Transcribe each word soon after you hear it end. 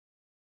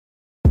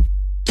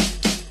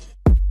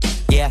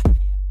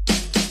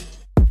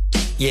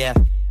Yeah.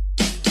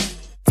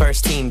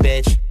 First team,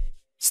 bitch.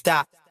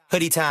 Stop.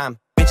 Hoodie time.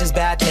 Bitches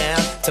bad down,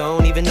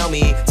 don't even know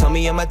me. Tell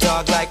me I'm a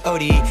dog like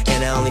Odie.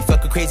 And I only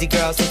fuck with crazy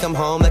girls, think I'm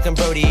home like I'm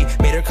Brody.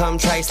 Made her come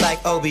trice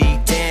like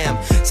Obi.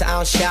 Damn, so I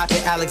don't shop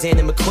at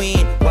Alexander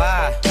McQueen.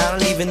 Why? I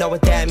don't even know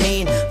what that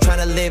mean.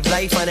 Tryna live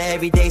life on an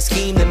everyday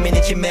scheme. The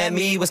minute you met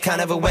me was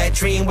kind of a wet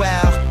dream.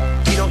 Well,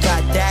 you don't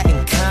got that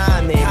in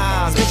common.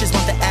 These bitches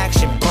want the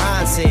action,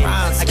 Bronson.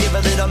 I give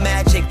a little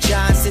Magic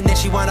Johnson, then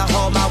she wanna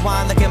hold my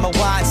wine like Emma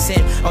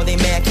Watson. Oh, they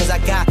mad cause I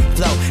got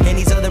flow, and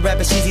these other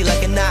rappers cheesy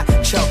like a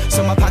nacho.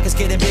 So my pockets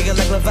getting bigger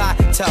like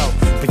Lovato.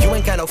 But you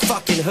ain't got no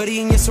fucking hoodie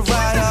in your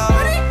Serato.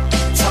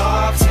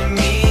 Talk to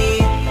me,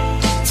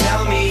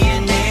 tell me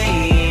your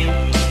name.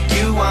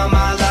 You want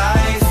my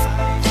life,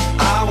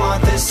 I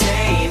want the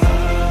same.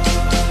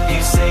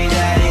 You say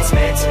that it's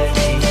meant to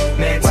be,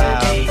 meant to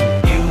be.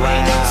 You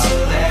ain't no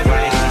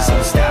celebrity,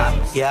 so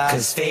stop.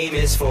 Cause fame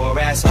is for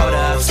assholes. Hold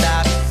up,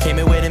 stop, came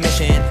in with a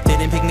mission.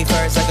 Didn't pick me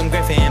first like I'm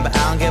Griffin, but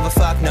I don't give a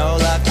fuck, no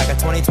luck. I got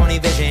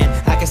 20/20 vision,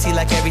 I can see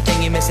like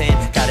everything you're missing.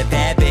 Got a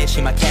bad bitch,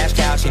 she my cash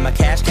cow, she my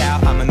cash cow.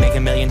 I'ma make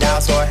 $1 million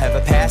or have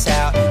a pass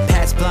out.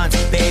 Pass blunt,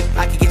 babe,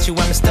 I can get you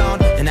Emma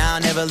Stone, and I'll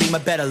never leave my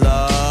bed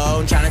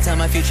alone. Tryna tell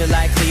my future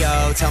like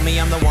Cleo, tell me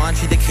I'm the one,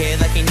 treat the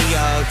kid like a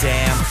Neo.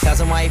 Damn,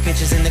 1,000 white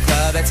bitches in the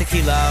club, that's a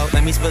kilo.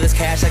 Let me spill this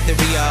cash like the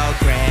Rio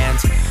Grande.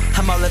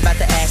 I'm all about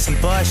the ass and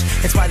bush,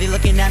 that's why they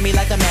looking at me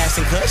like I'm ass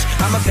and kush.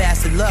 I'm a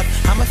bastard, look,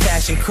 I'm a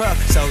fashion crook,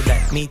 so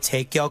let me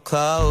take your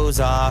clothes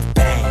off,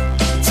 bang.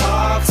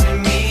 Talk to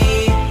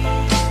me,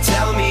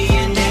 tell me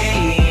your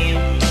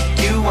name.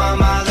 You want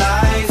my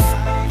life,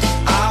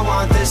 I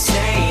want the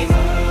same.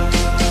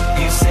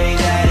 You say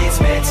that it's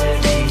meant to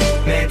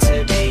be, meant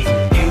to be.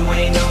 You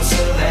ain't no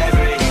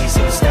celebrity,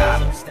 so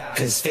stop.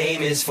 Cause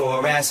fame is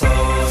for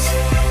assholes.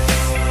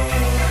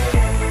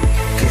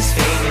 Cause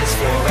fame is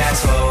for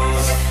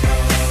assholes.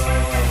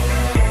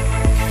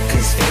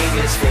 Cause fame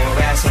is for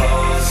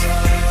assholes.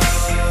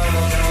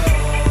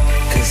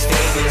 Cause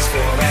fame is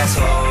for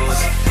assholes.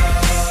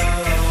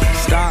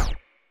 Stop.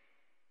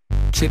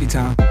 Chitty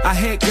time. I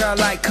hit girl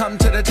like come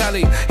to the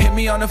telly. Hit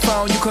me on the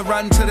phone, you could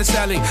run to the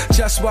celly.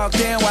 Just walked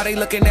in while they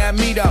looking at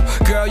me though.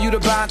 Girl, you the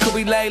bond, could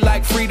we lay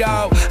like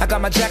Frito? I got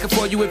my jacket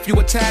for you if you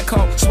a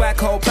taco. Swag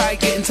hole, probably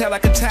getting tail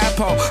like a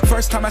tadpole.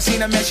 First time I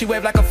seen her, man, she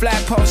waved like a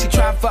flagpole. She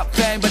try fuck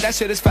fame, but that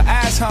shit is for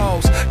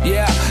assholes.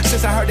 Yeah,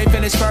 since I heard they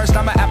finished first,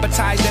 I'ma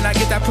appetize, then I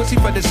get that pussy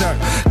for dessert.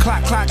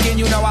 Clock in,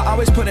 you know I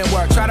always put in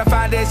work. Try to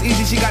find it, it's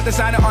easy, she got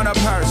designer on her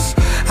purse.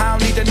 I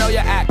don't need to know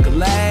your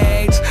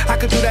accolades, I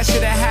could do that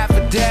shit in half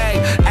a day.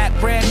 Act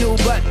brand new,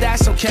 but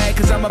that's okay,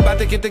 cause I'm about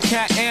to get the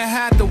cat in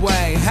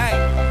Hathaway.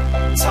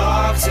 Hey,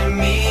 talk to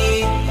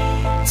me,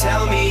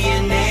 tell me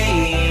your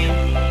name.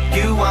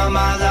 You want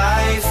my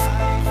life,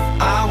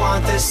 I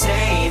want the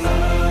same.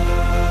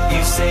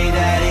 You say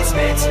that it's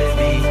meant to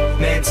be,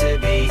 meant to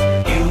be.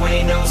 You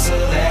ain't no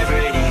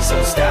celebrity,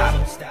 so stop.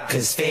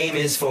 Cause fame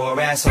is for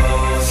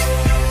assholes.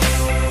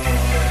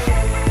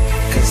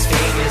 Cause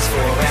fame is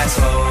for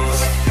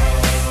assholes.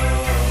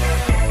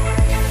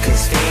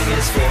 Cause fame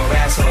is for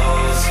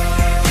assholes.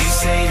 You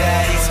say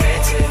that it's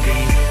meant to be,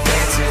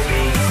 meant to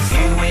be.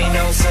 You ain't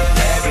no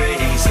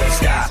celebrity, so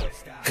stop.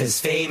 Cause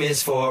fame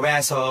is for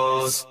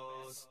assholes.